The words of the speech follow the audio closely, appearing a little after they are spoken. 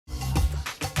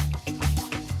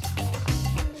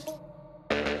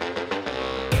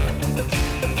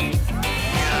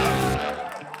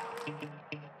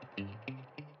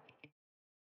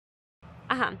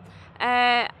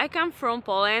come from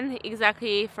Poland,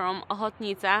 exactly from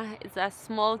Ochotnica. It's a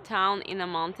small town in the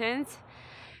mountains,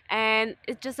 and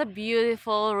it's just a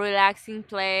beautiful, relaxing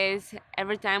place.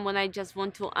 Every time when I just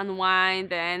want to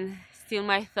unwind and still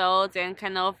my thoughts and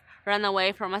kind of run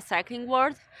away from a cycling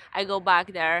world, I go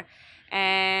back there.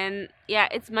 And yeah,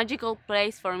 it's magical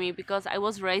place for me because I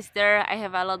was raised there. I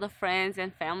have a lot of friends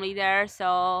and family there,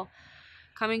 so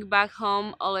coming back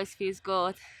home always feels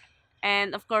good.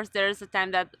 And of course, there's a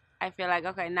time that I feel like,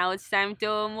 okay, now it's time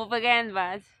to move again,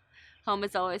 but home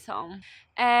is always home.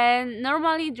 And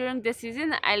normally during the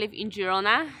season, I live in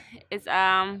Girona. It's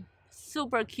a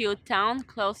super cute town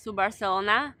close to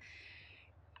Barcelona,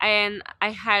 and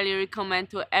I highly recommend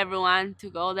to everyone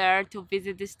to go there to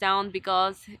visit this town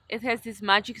because it has this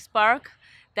magic spark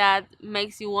that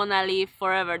makes you wanna live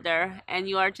forever there, and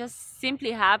you are just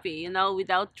simply happy, you know,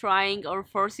 without trying or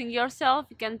forcing yourself.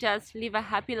 You can just live a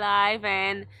happy life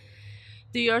and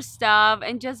do your stuff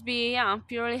and just be, yeah,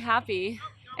 purely happy,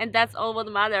 and that's all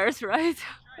what matters. Right?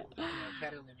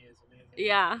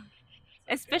 Yeah,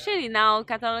 especially now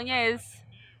Catalonia is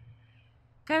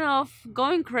kind of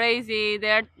going crazy.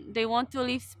 They want to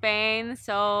leave Spain,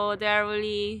 so they're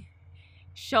really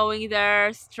showing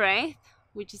their strength,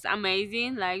 which is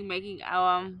amazing, like making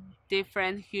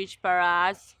different huge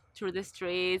parades through the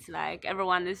streets, like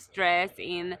everyone is dressed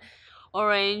in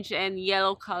orange and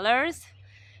yellow colors,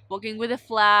 walking with the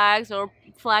flags or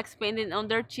flags painted on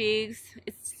their cheeks.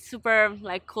 It's super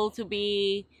like cool to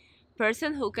be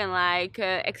person who can like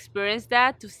experience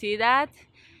that, to see that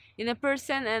in a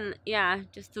person, and yeah,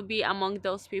 just to be among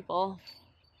those people.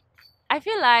 I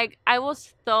feel like I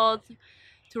was taught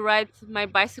to ride my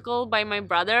bicycle by my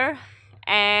brother,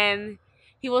 and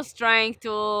he was trying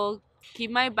to keep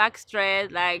my back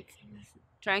straight, like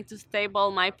trying to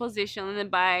stable my position on the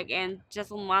bike, and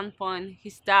just on one point he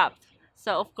stopped.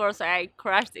 So of course I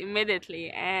crashed immediately,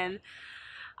 and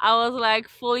I was like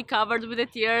fully covered with the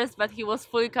tears, but he was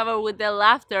fully covered with the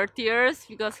laughter tears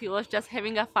because he was just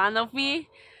having a fun of me.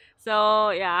 So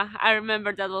yeah, I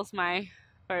remember that was my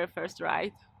very first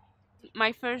ride.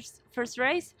 My first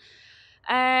race.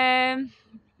 Um,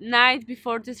 Night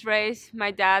before this race, my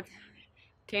dad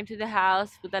came to the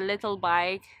house with a little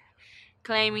bike,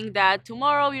 claiming that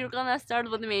tomorrow you're gonna start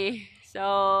with me.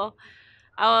 So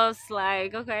I was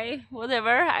like, okay, whatever.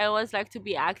 I always like to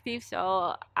be active,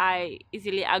 so I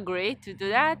easily agreed to do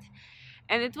that.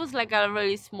 And it was like a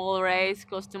really small race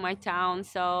close to my town,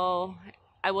 so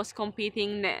I was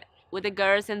competing with the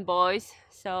girls and boys.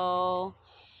 So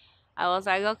I was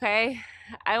like, okay,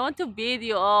 I want to beat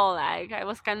you all. Like, I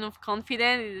was kind of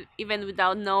confident, even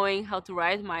without knowing how to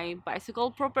ride my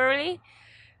bicycle properly.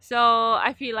 So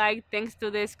I feel like thanks to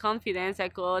this confidence, I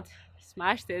could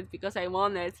smash it because I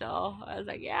won it. So I was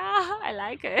like, yeah, I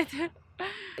like it.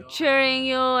 Cheering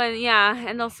you, and yeah,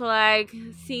 and also like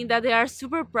seeing that they are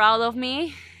super proud of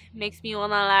me makes me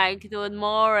wanna like do it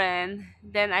more, and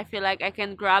then I feel like I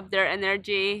can grab their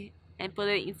energy and put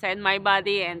it inside my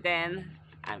body, and then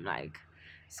I'm like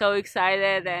so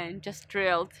excited and just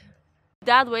thrilled.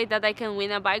 That way that I can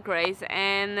win a bike race,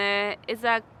 and it's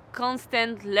a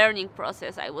constant learning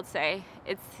process, I would say.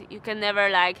 It's, you can never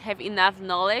like have enough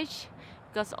knowledge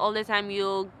because all the time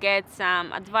you get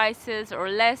some advices or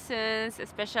lessons.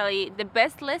 Especially the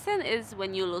best lesson is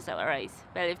when you lose a race,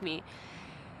 believe me.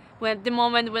 When the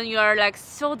moment when you are like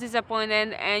so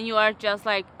disappointed and you are just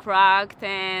like cracked,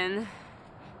 and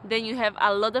then you have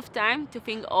a lot of time to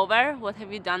think over what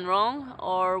have you done wrong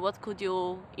or what could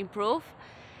you improve.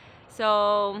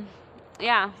 So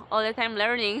yeah, all the time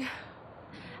learning.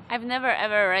 I've never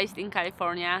ever raced in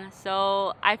California,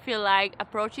 so I feel like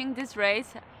approaching this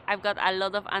race, I've got a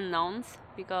lot of unknowns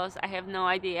because I have no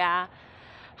idea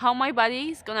how my body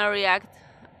is gonna react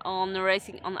on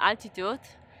racing on altitude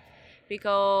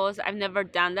because I've never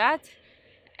done that.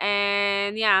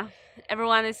 And yeah,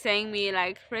 everyone is saying me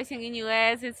like racing in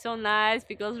US is so nice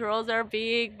because roads are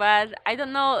big, but I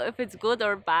don't know if it's good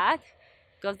or bad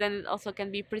because then it also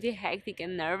can be pretty hectic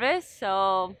and nervous.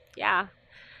 So yeah,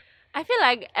 I feel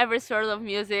like every sort of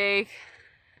music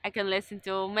I can listen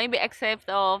to, maybe except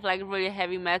of like really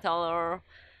heavy metal or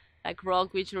like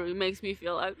rock, which really makes me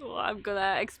feel like, oh, I'm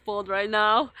gonna explode right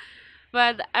now.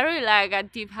 But I really like a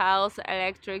deep house,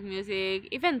 electric music,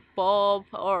 even pop,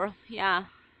 or yeah.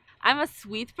 I'm a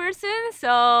sweet person,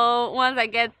 so once I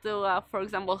get to, for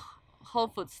example, Whole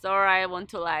Food store, I want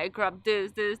to like grab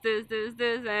this,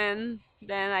 and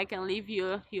then I can leave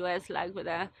US like with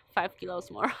a 5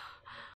 kilos more.